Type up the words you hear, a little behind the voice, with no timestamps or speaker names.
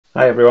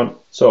Hi everyone.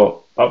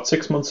 So about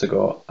 6 months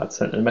ago I'd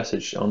sent a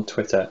message on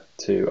Twitter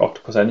to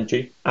Octopus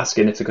Energy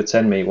asking if they could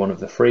send me one of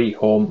the free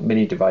home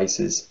mini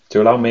devices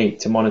to allow me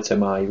to monitor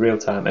my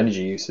real-time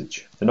energy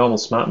usage. The normal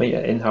smart meter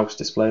in-house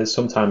displays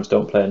sometimes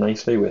don't play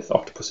nicely with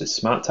Octopus's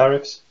smart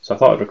tariffs, so I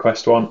thought I'd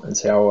request one and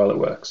see how well it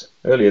works.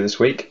 Earlier this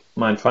week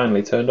mine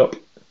finally turned up.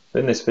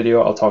 In this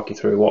video I'll talk you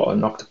through what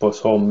an Octopus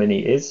Home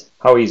Mini is,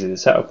 how easy the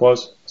setup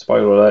was,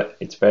 spoiler alert,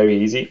 it's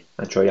very easy,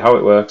 and show you how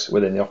it works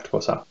within the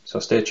Octopus app, so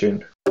stay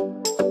tuned.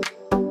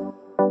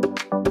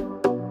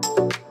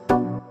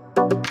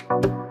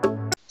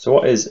 So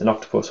what is an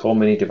Octopus Home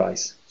Mini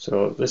device?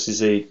 So this is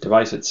the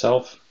device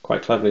itself,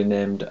 quite cleverly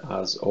named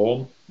as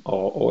OHM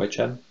or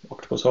OHM,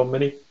 Octopus Home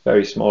Mini.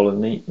 Very small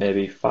and neat,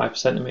 maybe 5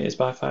 centimeters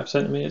by 5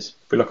 centimeters.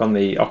 If we look on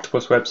the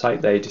Octopus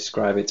website, they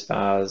describe it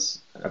as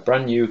a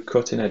brand new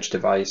cutting-edge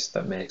device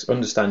that makes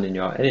understanding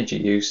your energy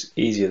use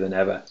easier than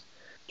ever.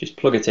 Just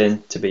plug it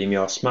in to beam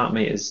your smart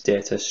meter's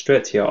data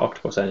straight to your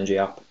Octopus Energy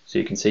app, so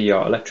you can see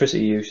your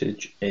electricity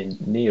usage in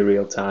near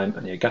real time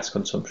and your gas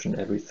consumption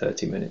every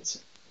 30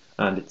 minutes.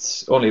 And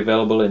it's only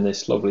available in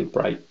this lovely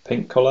bright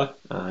pink colour,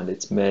 and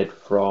it's made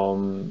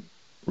from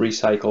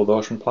recycled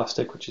ocean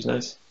plastic, which is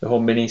nice. The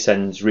Home Mini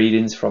sends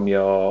readings from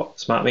your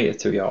smart meter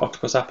to your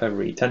Octopus app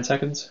every 10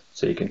 seconds,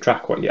 so you can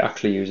track what you're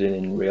actually using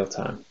in real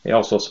time. It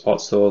also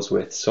supports those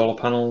with solar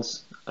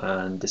panels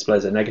and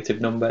displays a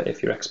negative number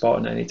if you're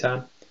exporting at any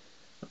time.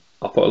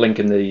 I'll put a link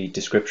in the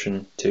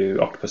description to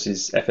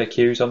Octopus's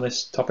FAQs on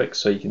this topic,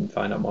 so you can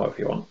find out more if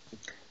you want.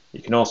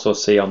 You can also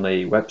see on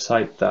the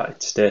website that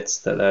it states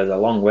that there's a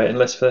long waiting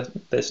list for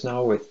this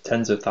now, with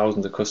tens of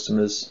thousands of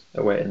customers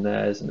awaiting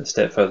theirs, and they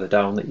state further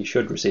down that you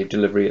should receive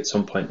delivery at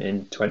some point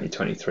in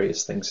 2023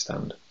 as things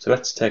stand. So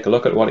let's take a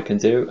look at what it can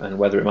do and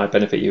whether it might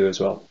benefit you as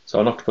well. So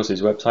on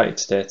Octopus's website it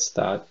states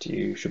that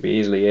you should be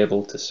easily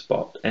able to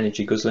spot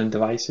energy guzzling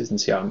devices and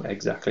see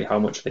exactly how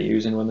much they're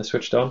using when they're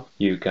switched on.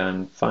 You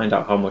can find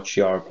out how much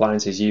your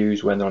appliances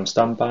use when they're on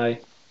standby.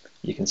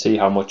 You can see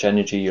how much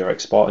energy you're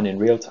exporting in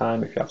real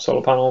time if you have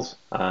solar panels,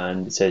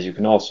 and it says you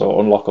can also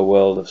unlock a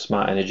world of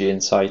smart energy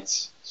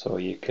insights, so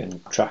you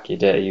can track your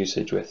data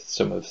usage with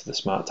some of the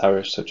smart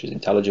tariffs such as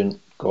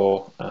intelligent,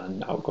 go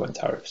and outgoing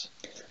tariffs.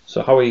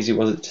 So how easy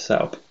was it to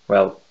set up?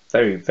 Well,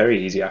 very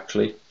easy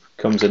actually.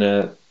 Comes in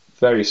a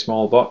very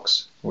small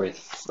box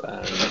with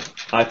an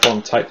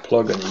iPhone type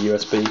plug and a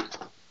USB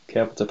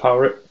cable to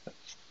power it,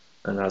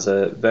 and has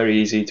a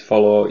very easy to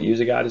follow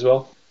user guide as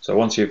well. So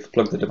once you've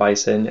plugged the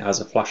device in, it has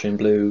a flashing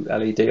blue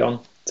LED on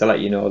to let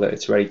you know that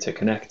it's ready to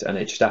connect, and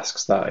it just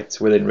asks that it's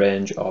within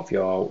range of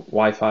your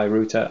Wi-Fi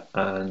router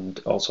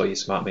and also your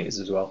smart meters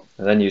as well.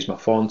 I then use my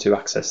phone to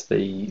access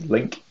the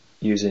link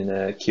using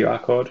a QR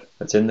code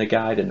that's in the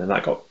guide, and then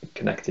that got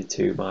connected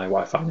to my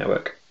Wi-Fi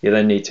network. You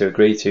then need to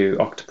agree to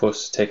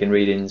Octopus taking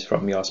readings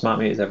from your smart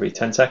meters every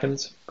 10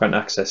 seconds, grant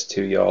access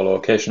to your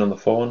location on the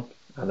phone,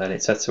 and then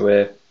it sets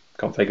away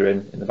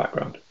configuring in the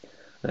background.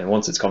 And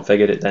once it's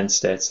configured, it then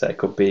states that it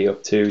could be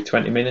up to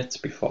 20 minutes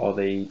before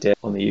the day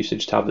on the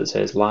usage tab that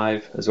says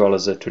live, as well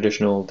as a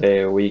traditional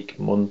day, week,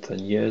 month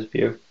and years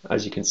view.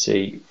 As you can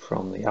see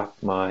from the app,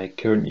 my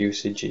current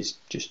usage is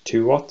just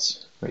 2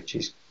 watts, which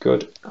is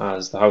good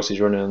as the house is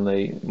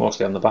running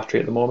mostly on the battery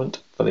at the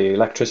moment. For the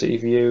electricity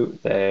view,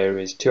 there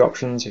is 2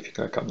 options. If you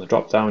click on the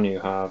drop down, you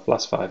have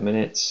last 5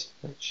 minutes,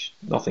 which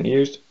nothing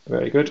used,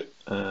 very good,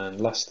 and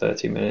last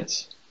 30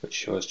 minutes, which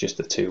shows just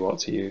the 2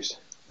 watts used.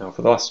 Now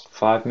for the last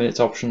 5 minutes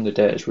option, the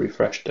data is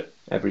refreshed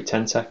every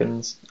 10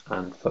 seconds,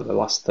 and for the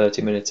last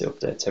 30 minutes it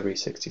updates every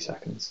 60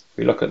 seconds. If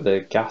we look at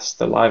the gas,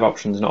 the live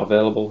option is not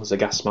available as the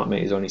gas smart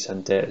meters only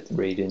send data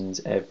readings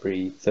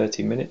every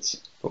 30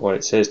 minutes. But what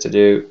it says to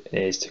do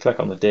is to click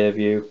on the day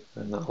view,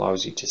 and that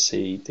allows you to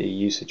see the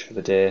usage for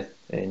the day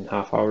in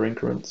half-hour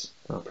increments.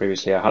 Now,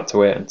 previously I had to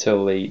wait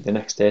until the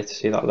next day to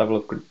see that level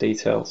of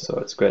detail, so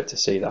it's great to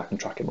see that I can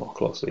track it more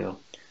closely now.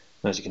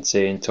 As you can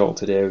see, in total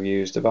today we've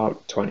used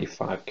about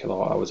 25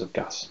 kilowatt hours of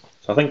gas.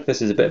 So I think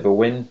this is a bit of a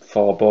win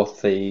for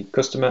both the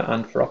customer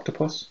and for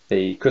Octopus.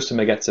 The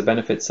customer gets the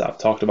benefits that I've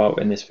talked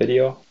about in this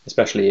video,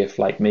 especially if,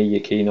 like me, you're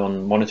keen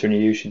on monitoring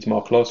your usage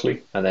more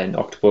closely. And then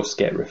Octopus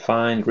get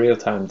refined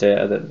real-time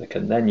data that they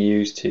can then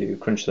use to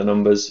crunch the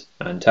numbers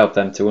and help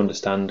them to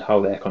understand how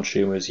their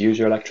consumers use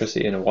your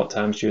electricity and at what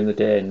times during the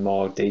day in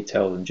more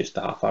detail than just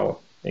the half-hour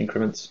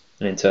increments.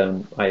 And in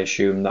turn, I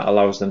assume that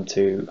allows them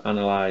to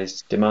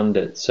analyse demand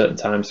at certain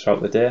times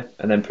throughout the day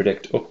and then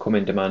predict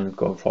upcoming demand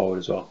going forward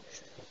as well.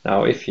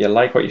 Now, if you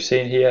like what you've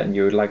seen here and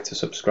you would like to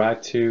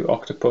subscribe to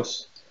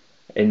Octopus,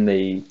 in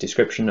the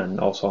description and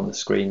also on the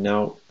screen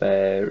now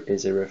there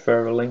is a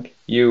referral link.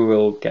 You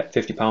will get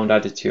 £50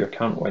 added to your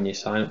account when you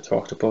sign up to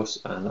Octopus,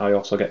 and I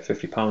also get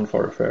 £50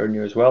 for referring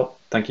you as well.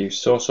 Thank you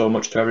so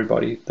much to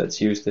everybody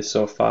that's used this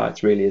so far.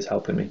 It really is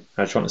helping me.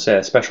 I just want to say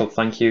a special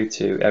thank you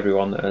to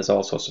everyone that has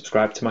also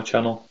subscribed to my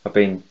channel. I've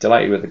been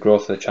delighted with the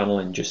growth of the channel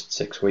in just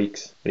 6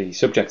 weeks. The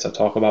subjects I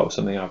talk about are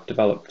something I've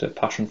developed a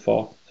passion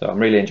for, So I'm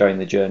really enjoying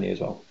the journey as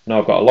well. I know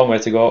I've got a long way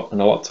to go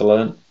and a lot to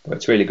learn, but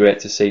it's really great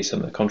to see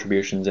some of the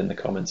contributions in the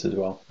comments as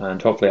well.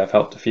 And hopefully I've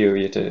helped a few of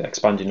you to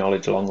expand your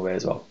knowledge along the way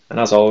as well. And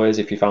as always,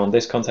 if you found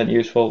this content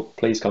useful,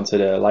 please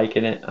consider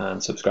liking it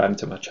and subscribing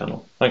to my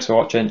channel. Thanks for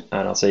watching,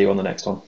 and I'll see you on the next one.